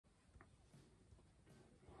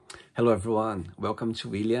Hello everyone, welcome to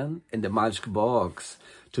William and the Magic Box.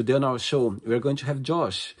 Today on our show, we're going to have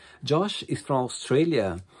Josh. Josh is from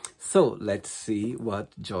Australia, so let's see what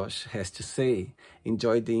Josh has to say.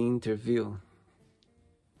 Enjoy the interview.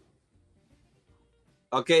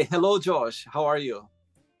 Okay, hello Josh, how are you?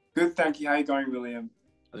 Good, thank you. How you going, William?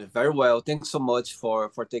 Very well, thanks so much for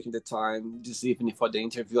taking the time this evening for the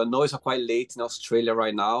interview. I know it's quite late in Australia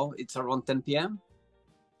right now, it's around 10 p.m.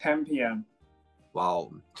 10 p.m.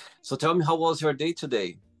 Wow. So tell me, how was your day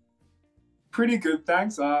today? Pretty good,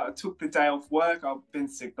 thanks. I took the day off work. I've been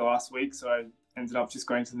sick the last week, so I ended up just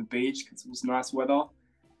going to the beach because it was nice weather.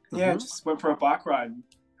 Yeah, Mhm. just went for a bike ride.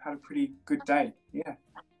 Had a pretty good day. Yeah.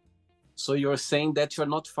 So you're saying that you're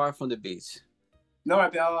not far from the beach. No,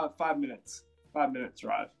 about 5 minutes. 5 minutes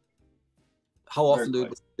drive. How Very often do you go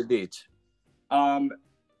close. to the beach? Um,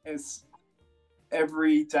 it's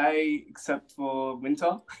every day except for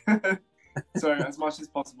winter. So as much as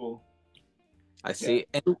possible. I Yeah. see.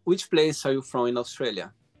 And which place are you from in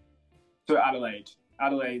Australia? So Adelaide,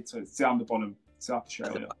 so it's down the bottom, South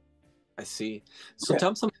Australia. Adelaide. I see. So Yeah.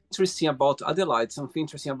 tell me something interesting about Adelaide, something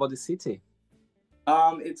interesting about the city.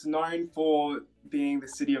 It's known for being the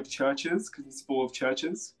city of churches because it's full of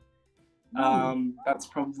churches. Hmm. That's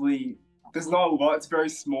probably there's not a lot. It's very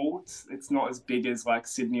small. It's not as big as like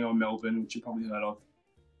Sydney or Melbourne, which you probably heard of.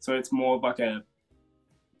 So it's more of like a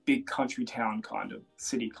big country town kind of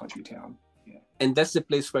city country town. Yeah. And that's the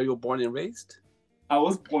place where you were born and raised? I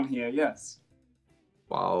was born here, yes.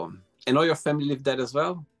 Wow. And all your family live there as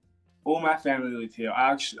well? All my family live here.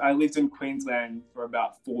 I lived in Queensland for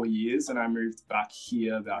about 4 years and I moved back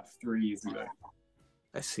here about 3 years ago.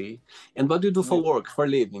 I see. And what do you do Yeah. for work, for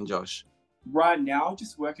living, Josh? Right now, I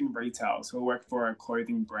just work in retail. So I work for a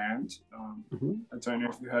clothing brand. Mhm. I don't know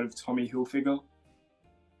if you've heard of Tommy Hilfiger.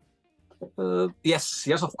 Yes,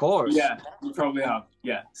 yes, of course. Yeah, you probably have.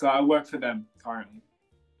 Yeah. So I work for them currently.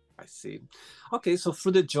 I see. Okay, so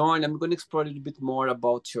through the join, I'm going to explore a little bit more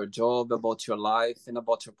about your job, about your life, and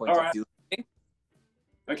about your point All of right. view. Okay?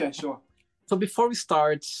 Okay, sure. So before we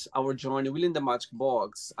start our journey within the Magic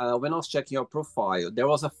Box, when I was checking your profile, there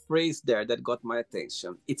was a phrase there that got my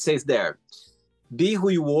attention. It says there, be who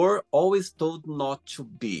you were, always told not to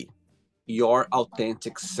be your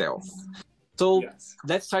authentic self. So Yes.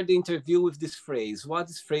 let's start the interview with this phrase. What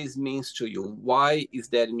this phrase means to you? Why is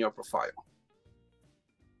that in your profile?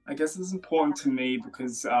 I guess it's important to me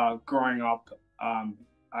because growing up,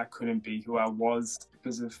 I couldn't be who I was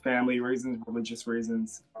because of family reasons, religious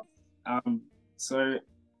reasons. Um, so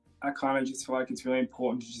I kind of just feel like it's really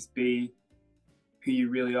important to just be who you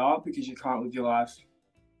really are because you can't live your life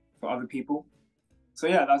for other people. So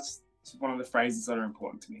yeah, that's one of the phrases that are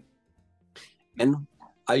important to me. And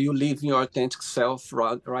are you living your authentic self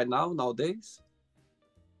right now, nowadays?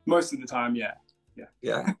 Most of the time, yeah. Yeah.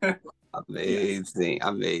 Yeah. Yeah. Amazing,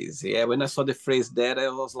 amazing. Yeah, when I saw the phrase that, I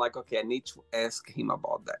was like, okay, I need to ask him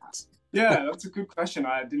about that. Yeah, that's a good question.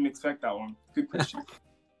 I didn't expect that one. Good question.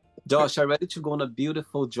 Josh, are you ready to go on a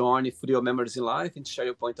beautiful journey through your memories in life and share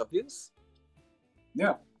your point of views?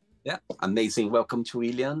 Yeah. Yeah, amazing. Welcome to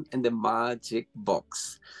William and the Magic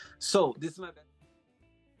Box. So this is my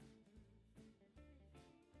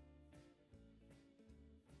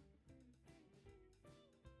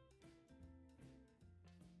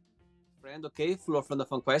friend, okay, floor from the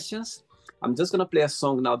fun questions. I'm just gonna play a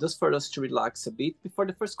song now just for us to relax a bit before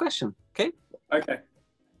the first question, okay? Okay.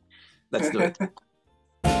 Let's do it.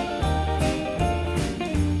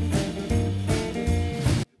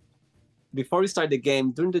 Before we start the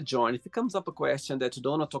game, during the join, if it comes up a question that you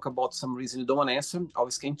don't want to talk about some reason you don't want to answer,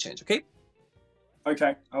 always can change, okay?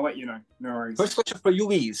 Okay, I'll let you know. No worries. First question for you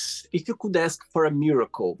is, if you could ask for a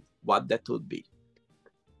miracle, what that would be?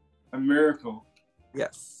 A miracle.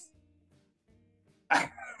 Yes.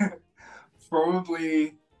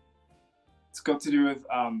 Probably it's got to do with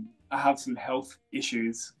I have some health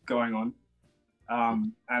issues going on.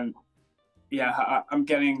 And yeah, I'm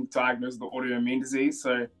getting diagnosed with autoimmune disease,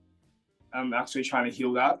 so I'm actually trying to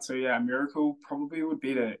heal that. So yeah, a miracle probably would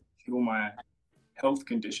be to heal my health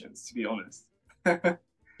conditions, to be honest. Can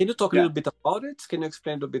you talk a Yeah. little bit about it? Can you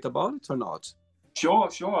explain a little bit about it or not? Sure.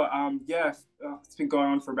 Yeah, it's been going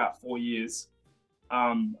on for about 4 years.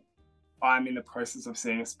 I'm in the process of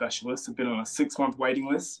seeing a specialist. I've been on a 6-month waiting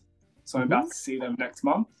list, so I'm about to see them next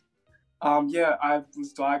month. Yeah, I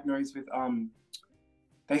was diagnosed with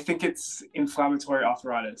they think it's inflammatory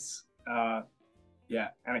arthritis. Yeah,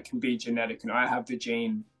 and it can be genetic, and I have the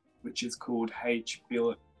gene which is called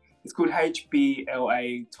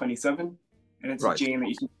HBLA27, and it's a Right. gene that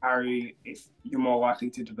you can carry if you're more likely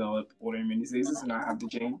to develop autoimmune diseases, and I have the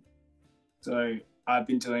gene. So I've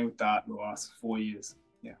been dealing with that the last 4 years.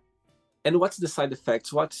 Yeah. And what's the side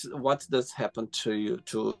effects? What does happen to you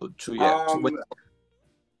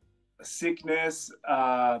Sickness,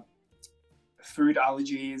 food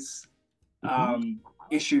allergies,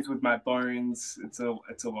 issues with my bones. It's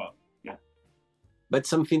a lot. Yeah. But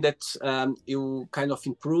something that you kind of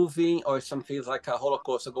improving, or something is like a roller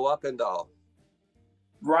coaster, go up and down?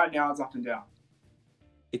 Right now it's up and down.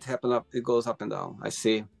 It goes up and down. I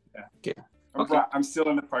see. Yeah. Okay. Okay. I'm still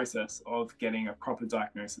in the process of getting a proper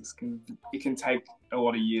diagnosis. It can take a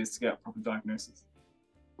lot of years to get a proper diagnosis.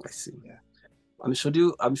 I see. Yeah. I'm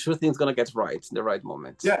sure things gonna get right in the right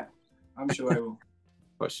moment. Yeah, I'm sure they will.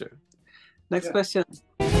 For sure. Next question.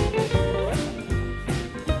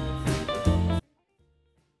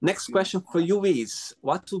 Next question for you is,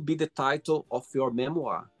 what will be the title of your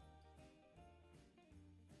memoir?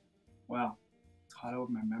 Wow, title of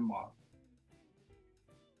my memoir.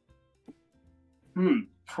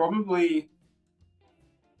 Probably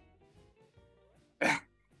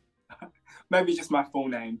maybe just my full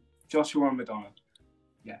name, Joshua Madonna.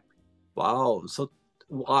 Yeah. Wow. So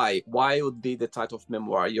why would be the title of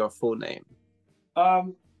memoir your full name?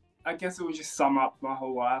 I guess it would just sum up my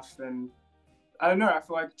whole life, and I don't know. I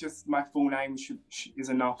feel like just my full name is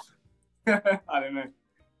enough. I don't know.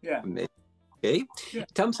 Yeah. Okay. Yeah.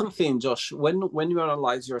 Tell me something, Josh. When you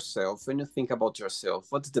analyze yourself, when you think about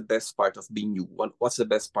yourself, what's the best part of being you? What's the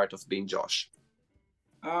best part of being Josh?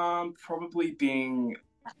 Probably being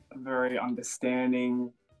a very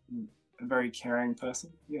understanding, a very caring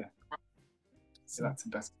person. Yeah. So that's the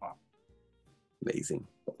best part. Amazing.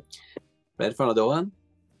 Ready for another one?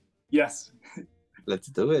 Yes. Let's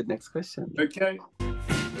do it. Next question. Okay.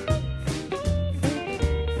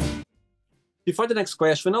 Before the next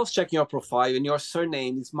question, when I was checking your profile and your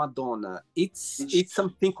surname is Madonna, it's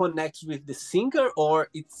something connected with the singer, or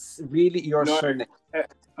it's really your surname?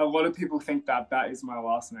 A lot of people think that is my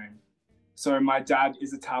last name. So my dad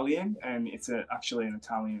is Italian, and it's actually an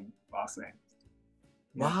Italian last name.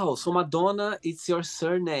 Yeah. Wow, so Madonna, it's your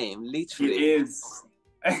surname, literally. It is.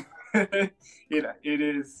 It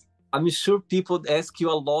is. I'm sure people ask you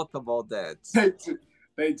a lot about that.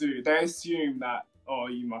 They do. They assume that, oh,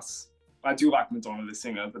 you must... I do like Madonna, the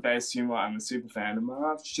singer, but they assume that I'm a super fan of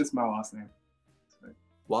her. It's just my last name. So.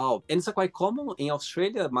 Wow. And it's quite common in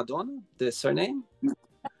Australia, Madonna, the surname?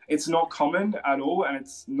 It's not common at all, and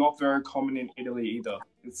it's not very common in Italy either.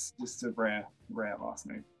 It's just a rare last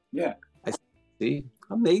name. Yeah. I see.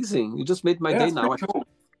 Amazing. You just made my day now. Cool.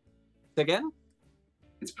 Again?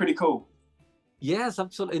 It's pretty cool. Yes,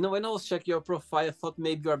 absolutely. You know, when I was checking your profile, I thought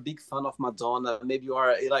maybe you're a big fan of Madonna. Maybe you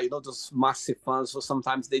are, like, those massive fans. So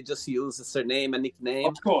sometimes they just use a surname, a nickname.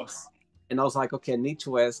 Of course. And I was like, okay, I need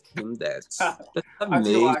to ask him that. That's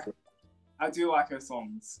amazing. I do like her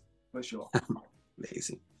songs, for sure.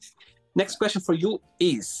 Amazing. Next question for you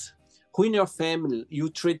is, who in your family you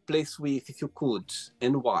trade place with if you could,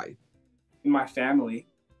 and why? In my family?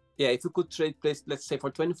 Yeah, if you could trade place, let's say for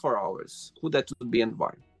 24 hours, who that would be and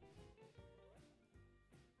why?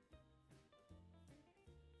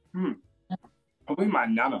 Probably my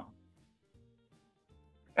nana.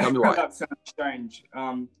 Tell me why. That sounds strange.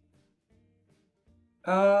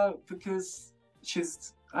 Because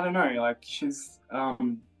she's, I don't know, like she's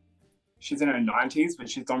in her 90s, but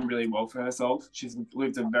she's done really well for herself. She's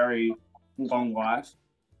lived a very long life,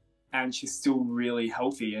 and she's still really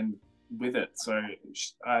healthy and with it. So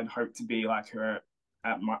I'd hope to be like her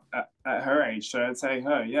at her age. So I'd say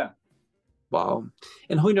her, yeah. Wow.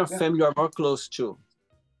 And who in your family you are more close to?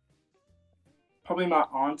 Probably my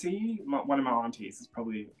auntie. One of my aunties is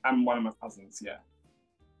probably, and one of my cousins, yeah.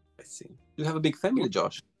 I see. You have a big family,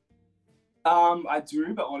 Josh? I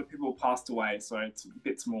do, but a lot of people passed away, so it's a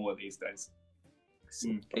bit smaller these days.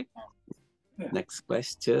 Okay. Yeah. Next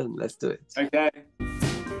question. Let's do it. Okay.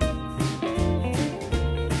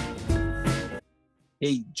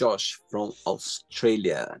 Hey, Josh from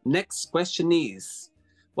Australia. Next question is,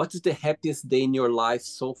 what is the happiest day in your life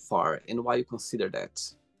so far, and why you consider that?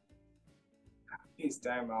 Happiest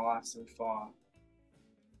day in my life so far.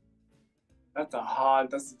 That's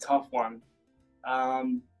a tough one.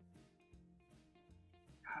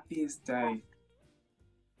 Happiest day.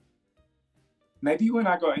 Maybe when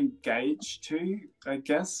I got engaged too, I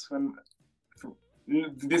guess.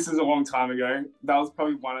 This is a long time ago. That was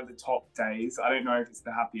probably one of the top days. I don't know if it's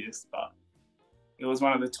the happiest, but it was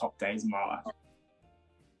one of the top days in my life.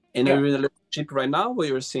 And are you in a relationship right now, or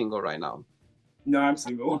you're single right now? No, I'm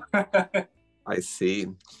single. I see.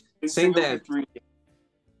 Saying that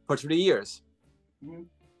for 3 years. Mm-hmm.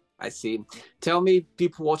 I see. Tell me,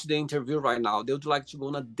 people watching the interview right now, they would like to go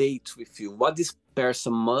on a date with you. What this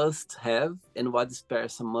person must have and what this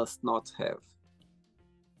person must not have?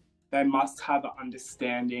 they must have an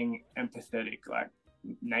understanding, empathetic like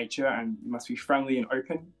nature, and must be friendly and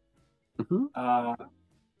open.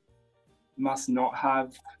 Must not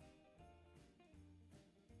have,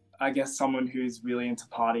 I guess, someone who's really into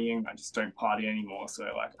partying. I just don't party anymore, so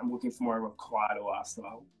like I'm looking for more of a quieter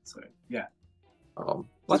lifestyle. So yeah.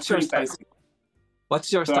 What's your star? Basic.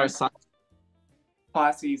 What's your star sign?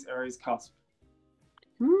 Pisces, Aries cusp.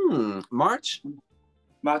 March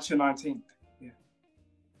the 19th. Yeah.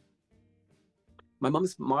 My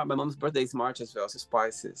mom's birthday is March as well, so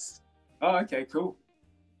Pisces. Oh, okay, cool.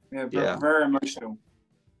 Yeah, very emotional.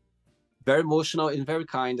 Very emotional and very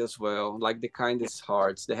kind as well. Like the kindest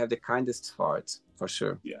hearts. They have the kindest hearts for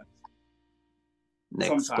sure. Yeah.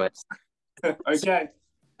 Next question. Okay.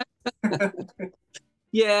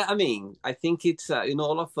 Yeah, I mean, I think it's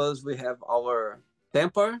all of us, we have our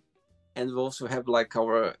temper, and we also have like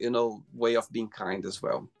our way of being kind as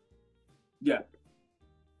well. Yeah.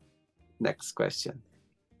 Next question.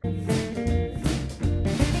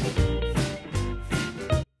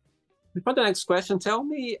 Before the next question, tell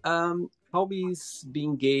me, how is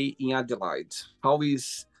being gay in Adelaide? How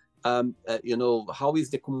is how is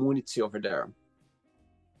the community over there?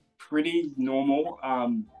 Pretty normal.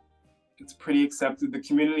 It's pretty accepted. The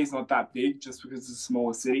community is not that big just because it's a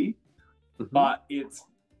smaller city, but it's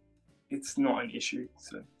not an issue.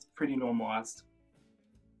 So it's pretty normalized.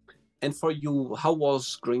 And for you, how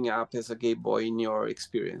was growing up as a gay boy in your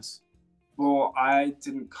experience? Well, I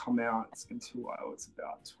didn't come out until I was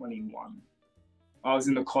about 21. I was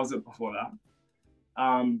in the closet before that.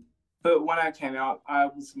 But when I came out, I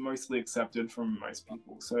was mostly accepted from most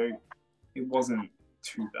people. So it wasn't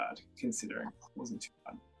too bad, considering it wasn't too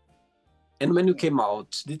bad. And when you came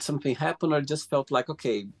out, did something happen, or just felt like,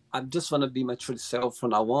 okay, I just want to be my true self from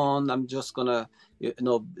now on. I'm just going to,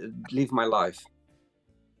 live my life.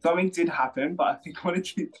 Something did happen, but I think I want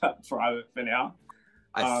to keep that private for now.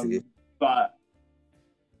 I see. But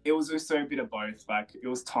it was also a bit of both. Like it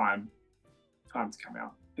was time to come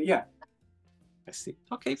out. But yeah. I see.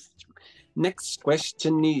 Okay. Next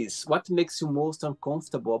question is, what makes you most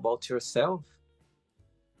uncomfortable about yourself?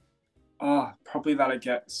 Probably that I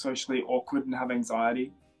get socially awkward and have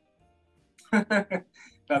anxiety.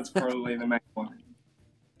 That's probably the main one.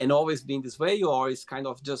 And always being this way, or is kind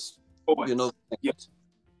of just, always. Yeah.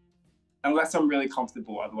 Unless I'm really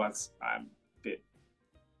comfortable, otherwise I'm a bit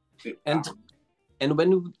and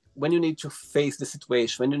when you need to face the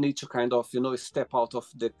situation, when you need to kind of step out of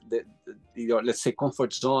your, let's say,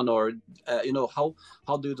 comfort zone, or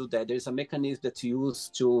how do you do that? There's a mechanism that you use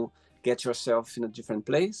to get yourself in a different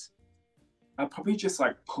place. I probably just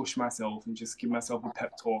like push myself and just give myself a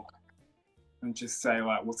pep talk and just say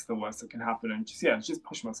like, what's the worst that can happen, and just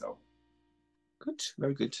push myself. Good,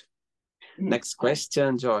 very good. Next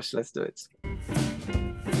question, Josh, let's do it.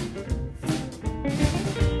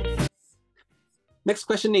 Next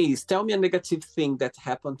question is, tell me a negative thing that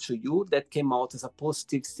happened to you that came out as a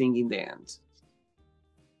positive thing in the end.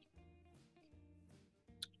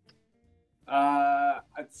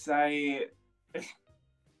 I'd say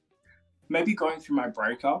maybe going through my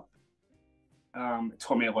breakup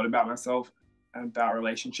taught me a lot about myself and about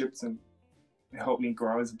relationships, and it helped me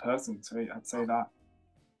grow as a person. So I'd say that.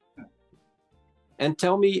 Yeah. And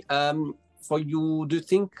tell me, for you, do you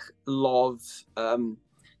think love,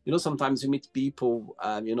 sometimes you meet people,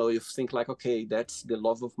 you think like, okay, that's the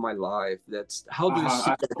love of my life. That's how do you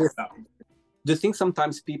see that? Do you think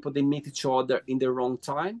sometimes people, they meet each other in the wrong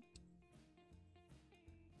time?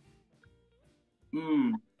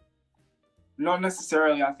 Not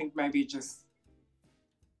necessarily. I think maybe just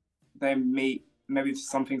they meet, maybe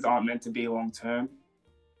some things aren't meant to be long term.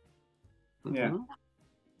 Yeah.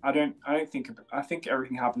 I think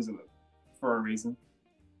everything happens for a reason.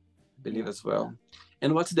 Believe as well.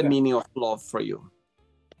 And what's the meaning of love for you?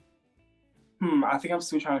 I think I'm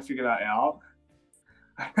still trying to figure that out.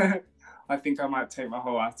 I think I might take my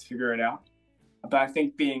whole life to figure it out. But I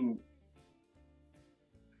think being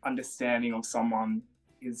understanding of someone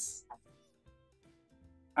is,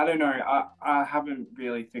 I don't know, I haven't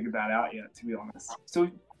really figured that out yet, to be honest. So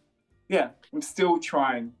I'm still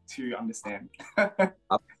trying to understand.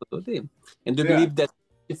 Absolutely. And do you believe that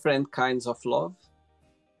different kinds of love?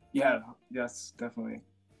 Yes, definitely.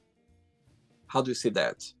 How do you see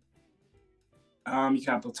that? You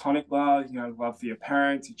can have platonic love, you can have love for your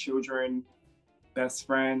parents, your children, best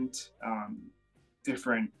friend,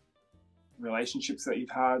 different relationships that you've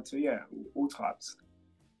had. So all types.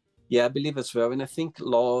 Yeah, I believe as well. And I think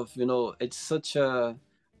love, it's such a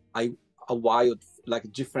wild,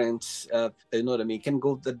 like different, you know what I mean? It can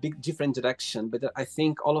go the big different direction, but I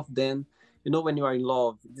think all of them you know, when you are in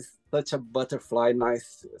love, it's such a butterfly,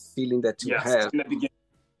 nice feeling that you Yes, have. in the beginning.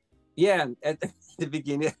 Yeah, at the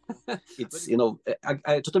beginning, it's, you know,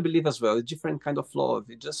 I totally believe as well, a different kind of love.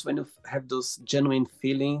 It's just when you have those genuine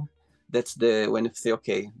feeling, that's the, when you say,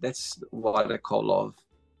 okay, that's what I call love.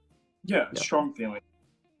 Yeah, Yeah. strong feeling.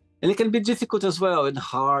 And it can be difficult as well, and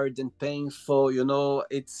hard and painful, you know,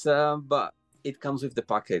 it's, but it comes with the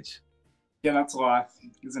package. Yeah, that's life,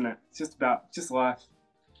 isn't it? It's just life.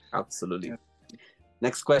 Absolutely. Yeah.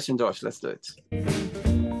 Next question, Josh, let's do it.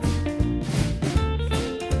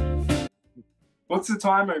 What's the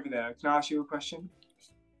time over there? Can I ask you a question?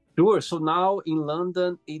 Sure. So now in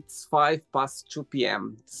London, it's 2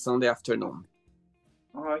 p.m. Sunday afternoon.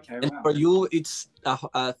 Oh, okay. And Wow. for you, it's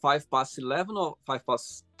 11 or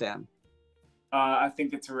 10? I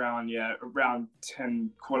think it's around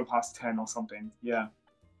 10, quarter past 10 or something. Yeah.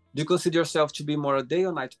 Do you consider yourself to be more a day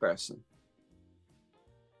or night person?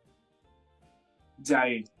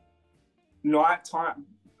 Day. Night time.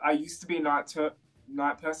 I used to be a night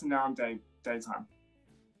person. Now I'm daytime.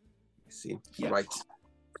 I see. Yeah. All right.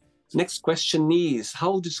 Next question is,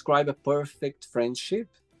 how would you describe a perfect friendship?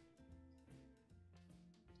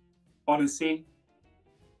 Honesty.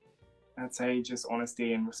 I'd say just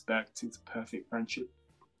honesty and respect. It's a perfect friendship.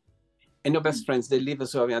 And your best friends, they live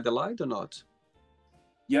as well in Adelaide or not?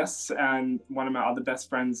 Yes, and one of my other best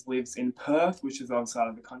friends lives in Perth, which is the other side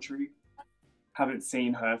of the country. Haven't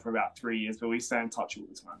seen her for about 3 years, but we stay in touch all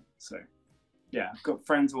the time. So, yeah, I've got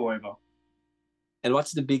friends all over. And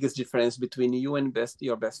what's the biggest difference between you and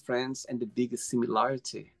your best friends, and the biggest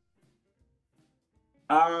similarity?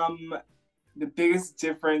 The biggest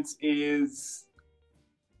difference is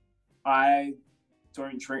I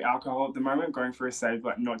don't drink alcohol at the moment, going through a stage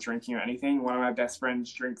like not drinking or anything. One of my best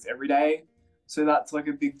friends drinks every day, so that's like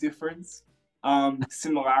a big difference.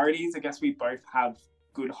 Similarities, I guess we both have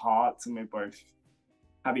good hearts and we both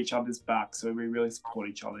have each other's back, so we really support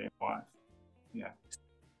each other in life. Yeah.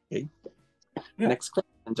 Okay. Yeah. Next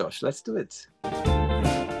question, Josh, let's do it.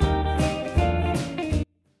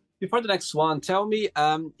 Before the next one, tell me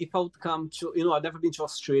if I would come to, you know, I've never been to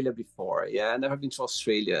Australia before. Yeah, I've never been to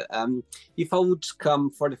Australia. If I would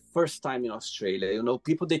come for the first time in Australia, you know,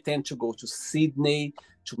 people, they tend to go to Sydney,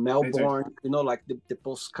 to Melbourne, you know, like the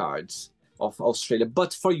postcards of Australia.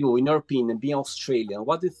 But for you, in your opinion, being Australian,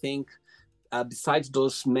 what do you think, besides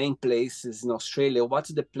those main places in Australia, what's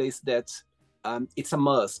the place that it's a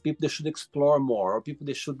must? People, they should explore more, or people,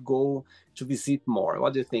 they should go to visit more.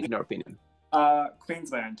 What do you think, in your opinion?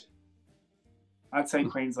 Queensland. I'd say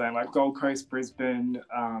Queensland, like Gold Coast, Brisbane,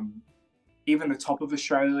 even the top of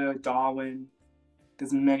Australia, Darwin.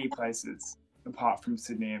 There's many places apart from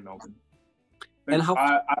Sydney and Melbourne. But and how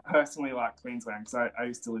I personally like Queensland because I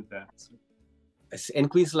used to live there. So. And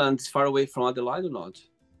Queensland is far away from Adelaide or not?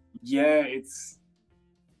 Yeah, it's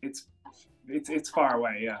far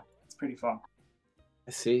away. Yeah, it's pretty far.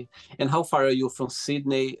 I see. And how far are you from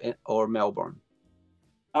Sydney or Melbourne?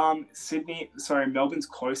 Melbourne's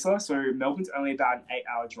closer. So Melbourne's only about an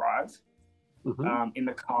 8-hour drive. Mm-hmm. In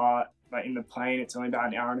the car, like in the plane, it's only about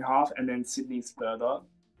an hour and a half. And then Sydney's further.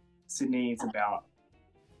 Sydney is about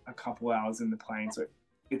a couple hours in the plane. So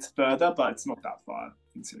it's further, but it's not that far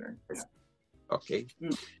considering. Yeah. Okay.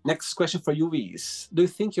 Next question for you is, do you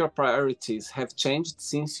think your priorities have changed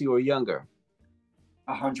since you were younger?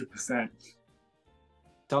 100%.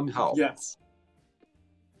 Tell me how. Yes.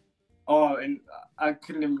 Oh, and I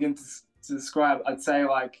couldn't even begin to describe. I'd say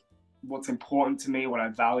like what's important to me, what I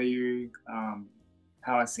value,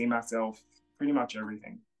 how I see myself, pretty much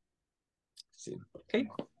everything. See. Okay.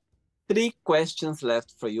 3 questions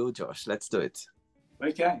left for you, Josh. Let's do it.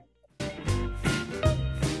 Okay.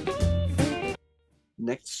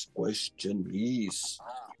 Next question is,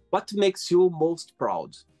 what makes you most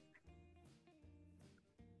proud?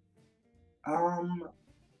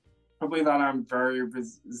 Probably that I'm very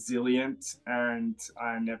resilient and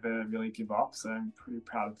I never really give up. So I'm pretty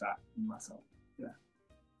proud of that in myself. Yeah.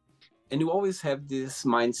 And you always have this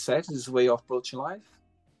mindset, this way of approaching life?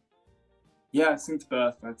 Yeah, since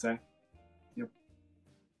birth, I'd say. Yep.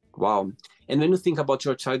 Wow. And when you think about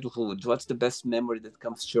your childhood, what's the best memory that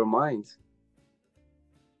comes to your mind?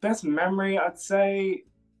 Best memory, I'd say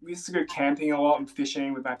we used to go camping a lot and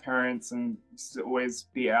fishing with my parents, and used to always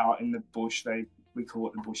be out in the bush. We call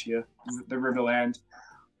it the bush here, the Riverland.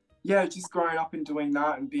 Yeah, just growing up and doing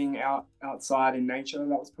that and being outside in nature. That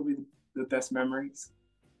was probably the best memories.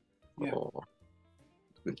 Yeah. Oh,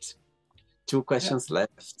 good. 2 questions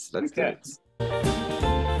left. Let's do it.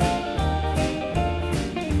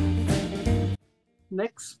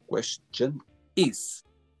 Next question is,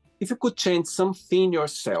 If you could change something in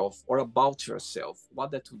yourself or about yourself,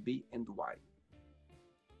 what that would be and why?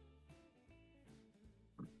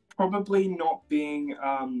 Probably not being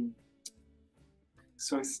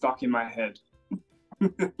so stuck in my head.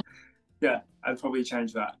 Yeah, I'd probably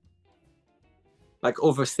change that. Like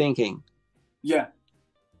overthinking. Yeah.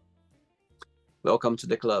 Welcome to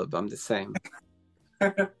the club. I'm the same.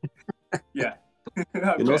 Yeah.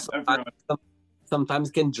 You know,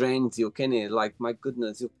 sometimes can drain you, can it? Like, my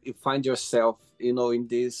goodness, you find yourself, you know, in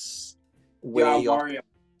this way of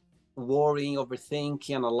worrying,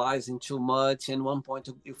 overthinking, analyzing too much. And one point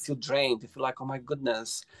you feel drained. You feel like, oh my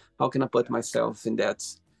goodness, how can I put myself in that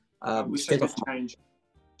I wish I could change.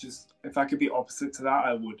 Just if I could be opposite to that,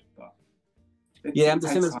 I would. But yeah, I'm the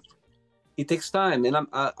same as it takes time, and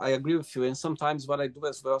I agree with you. And sometimes what I do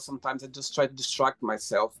as well, sometimes I just try to distract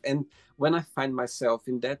myself. And when I find myself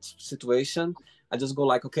in that situation, I just go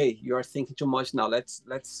like, okay, you are thinking too much now. Let's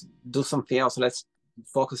do something else. Let's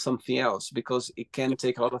focus something else, because it can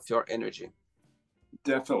take a lot of your energy.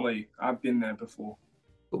 Definitely, I've been there before.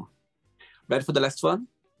 Cool. Ready for the last one?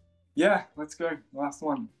 Yeah, let's go. Last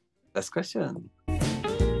one. Last question.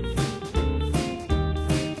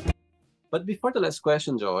 But before the last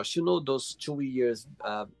question, Josh, you know those 2 years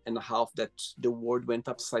and a half that the world went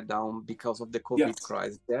upside down because of the COVID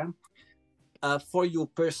crisis there? For you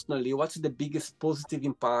personally, what's the biggest positive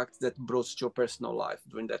impact that brought to your personal life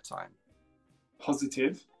during that time?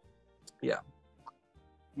 Positive? Yeah.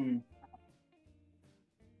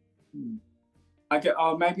 I get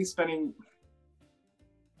maybe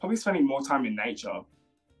probably spending more time in nature.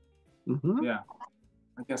 Yeah,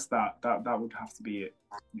 I guess that would have to be it.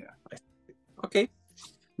 Yeah. Okay.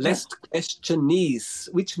 Last question is,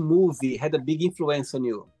 which movie had a big influence on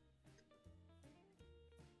you?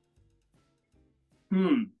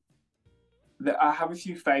 I have a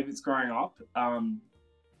few favorites growing up.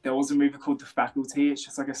 There was a movie called The Faculty. It's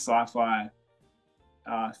just like a sci-fi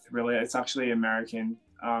thriller. It's actually American.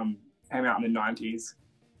 Came out in the 90s.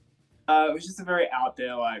 It was just a very out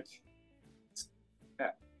there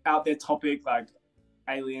topic, like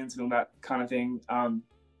aliens and all that kind of thing.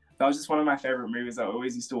 That was just one of my favorite movies. I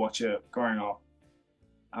always used to watch it growing up.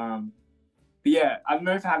 But yeah, I don't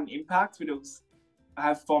know if it had an impact, but I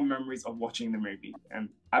have fond memories of watching the movie, and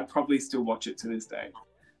I'd probably still watch it to this day.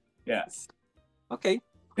 Yes. Okay.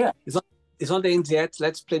 Yeah. It's not the end yet.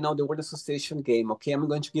 Let's play now the word association game. Okay, I'm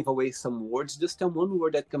going to give away some words. Just tell one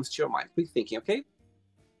word that comes to your mind. Quick thinking, okay?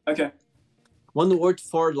 Okay. One word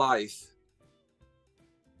for life.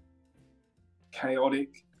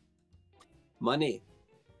 Chaotic. Money.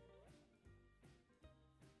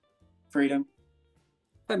 Freedom.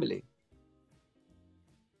 Family.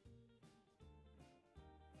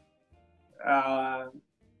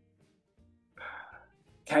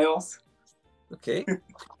 Chaos. Okay.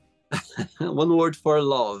 One word for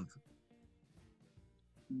love.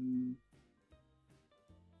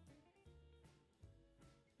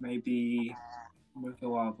 Maybe with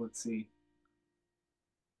love, let's see.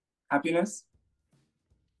 Happiness.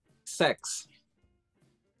 Sex.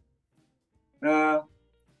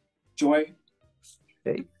 Joy.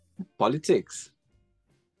 Okay. Politics.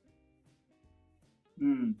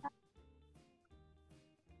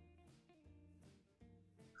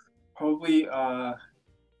 Probably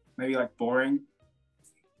maybe like boring.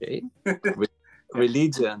 Okay.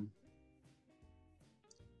 Religion.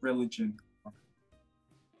 Religion.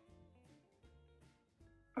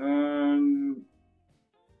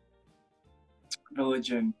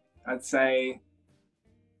 Religion. I'd say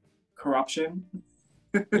corruption.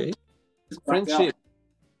 Okay. Friendship.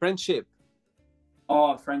 Friendship.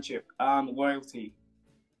 Oh, friendship. Loyalty.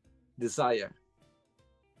 Desire.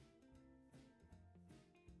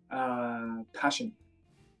 Passion.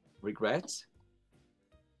 Regret.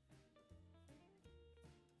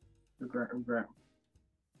 Regret.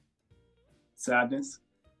 Sadness.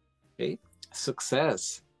 Okay.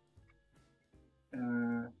 Success.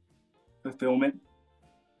 Fulfillment.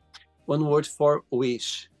 One word for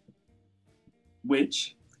wish.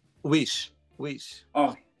 Which? Wish.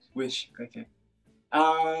 Oh, wish. Okay.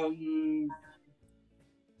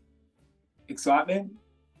 Excitement.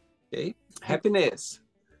 Okay. Happiness.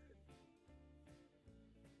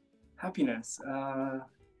 Happiness.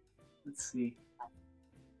 Let's see.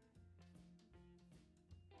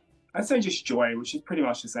 I'd say just joy, which is pretty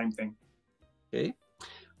much the same thing. Okay.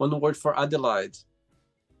 One word for Adelaide.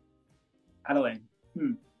 Adelaide.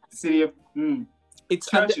 The city of. It's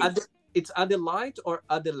it's Adelaide or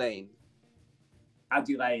Adelaide?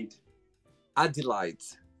 Adelaide. Adelaide.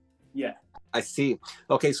 Yeah. I see.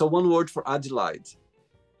 Okay, so one word for Adelaide.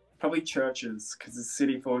 Probably churches, because it's a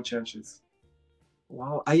city full of churches.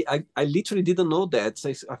 Wow, I literally didn't know that.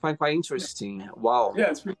 So I find quite interesting. Wow, Yeah,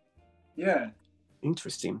 it's really, yeah.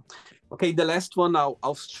 interesting. Okay, the last one now,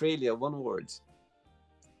 Australia, one word.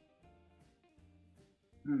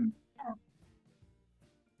 Hmm.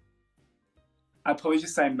 I'd probably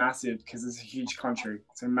just say massive because it's a huge country.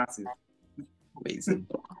 So massive. Amazing.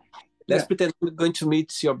 Let's Yeah. pretend we're going to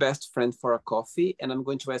meet your best friend for a coffee, and I'm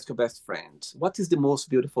going to ask your best friend, what is the most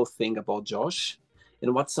beautiful thing about Josh?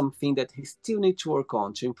 And what's something that he still needs to work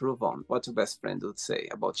on to improve on? What your best friend would say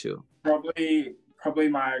about you? Probably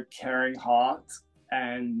my caring heart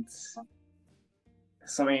and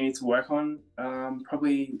something I need to work on.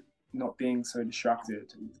 Probably not being so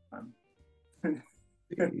distracted all the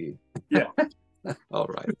time. Yeah. All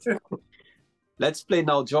right. Let's play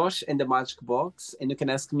now, Josh, and the magic box, and you can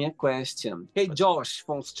ask me a question. Hey, Josh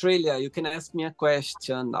from Australia, you can ask me a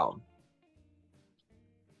question now.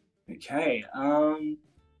 Okay.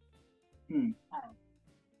 Hmm.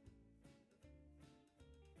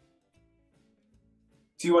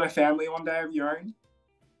 Do you want a family one day of your own?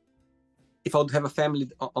 If I would have a family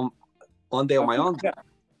on one day on my own, Yeah.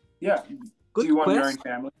 Yeah. Do good you want your own question.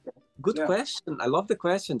 family? Good Yeah. question. I love the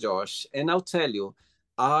question, Josh. And I'll tell you,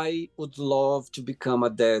 I would love to become a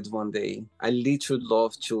dad one day. I literally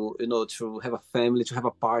love to, to have a family, to have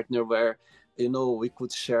a partner where, we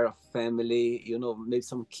could share a family, maybe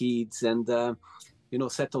some kids and,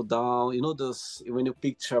 settle down. Those when you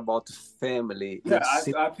picture about family, Yeah,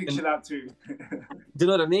 sit I and picture that too. do you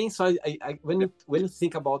know what I mean? So when you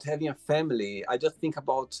think about having a family, I just think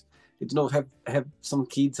about have some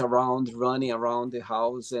kids around running around the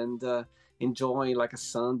house and enjoying like a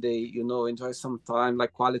Sunday, enjoy some time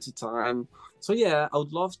like quality time. So yeah, I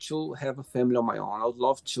would love to have a family on my own. I would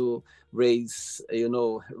love to raise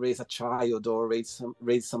a child or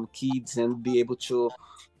raise some kids and be able to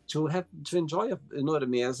enjoy, what I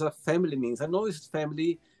mean, as a family means. I know it's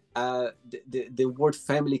family. The word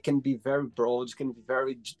family can be very broad, can be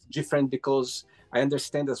very different because I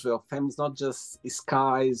understand as well. Family is not just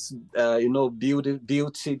skies,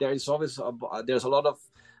 beauty. There is always there's a lot of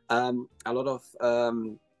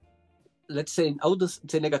let's say, I wouldn't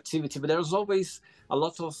say negativity, but there's always a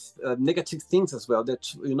lot of negative things as well that,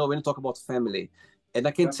 when you talk about family. And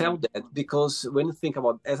I can tell Definitely. that because when you think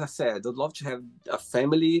about, as I said, I'd love to have a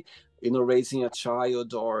family, raising a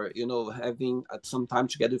child or, having some time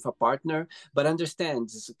together with a partner. But I understand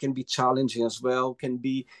it can be challenging as well,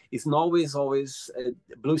 it's not always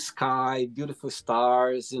blue sky, beautiful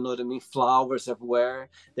stars, you know what I mean, flowers everywhere.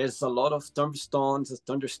 There's a lot of thunderstorms as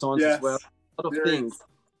well, Yes, a lot of there things is.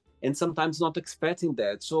 and sometimes not expecting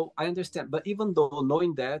that. So I understand. But even though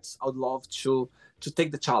knowing that, I'd love to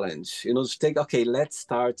take the challenge. To take, okay, let's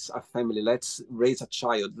start a family, let's raise a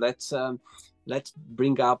child, let's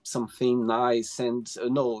bring up something nice and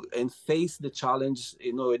and face the challenge,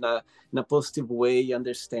 in a positive way,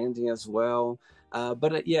 understanding as well.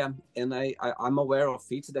 But yeah, and I'm aware of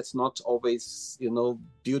it. That's not always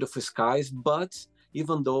beautiful skies, but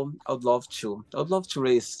even though I'd love to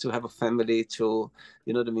have a family, to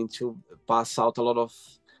what I mean, to pass out a lot of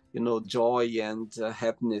joy and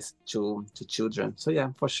happiness to children. So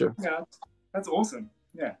yeah, for sure. Yeah, that's awesome.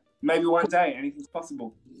 Yeah, maybe one day anything's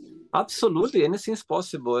possible. Absolutely, anything is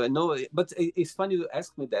possible. I know, but it's funny you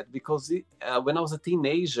ask me that because when I was a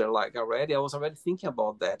teenager, like I was already thinking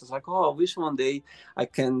about that. I was like, oh, I wish one day I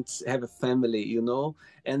can have a family,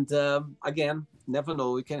 And again, never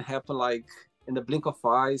know. It can happen like in the blink of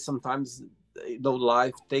eyes. Sometimes,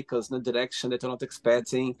 life take us in a direction that you're not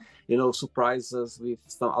expecting. Surprise us with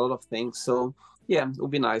a lot of things. So yeah, it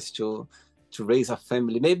would be nice to raise a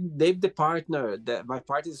family. Maybe the partner that my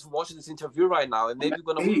partner is watching this interview right now, and maybe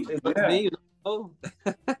gonna Maybe, is with yeah. me. Who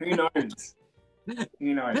knows?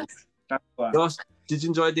 Who knows? That's fun. Josh, did you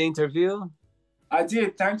enjoy the interview? I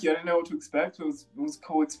did. Thank you. I didn't know what to expect. It was a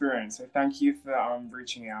cool experience. So thank you for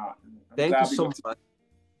reaching out. I'm Thank you glad we so got to. much.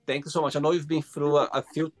 Thank you so much. I know you've been through a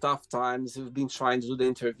few tough times. You've been trying to do the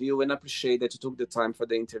interview, and I appreciate that you took the time for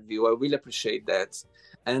the interview. I really appreciate that,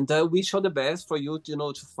 and I wish all the best for you. To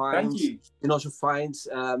Thank find, you.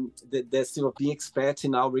 the still being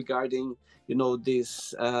expecting now regarding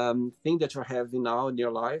this thing that you're having now in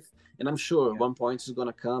your life. And I'm sure Yeah, one point is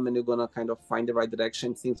gonna come, and you're gonna kind of find the right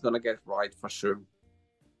direction. Things gonna get right for sure.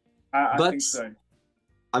 I But think so.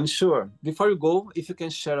 I'm sure before you go, if you can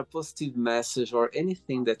share a positive message or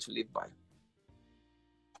anything that you live by.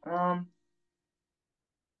 Um,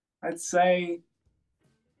 I'd say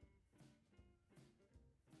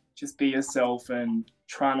just be yourself and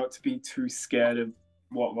try not to be too scared of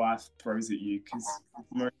what life throws at you because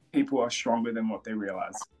most people are stronger than what they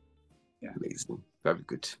realize. Yeah. Amazing. Very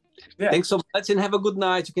good. Yeah. Thanks so much and have a good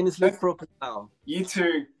night. You can sleep properly now. You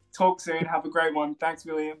too. Talk soon. Have a great one. Thanks,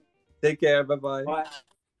 William. Take care. Bye-bye. Bye.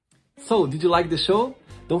 So, did you like the show?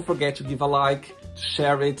 Don't forget to give a like, to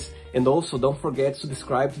share it, and also don't forget to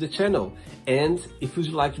subscribe to the channel. And if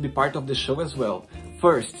you'd like to be part of the show as well,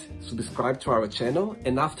 first, subscribe to our channel,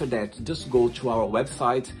 and after that, just go to our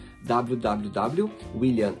website,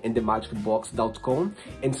 www.williamandthemagicbox.com,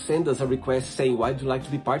 and send us a request saying why do you like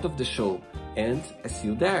to be part of the show. And I see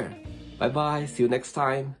you there. Bye-bye. See you next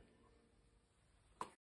time.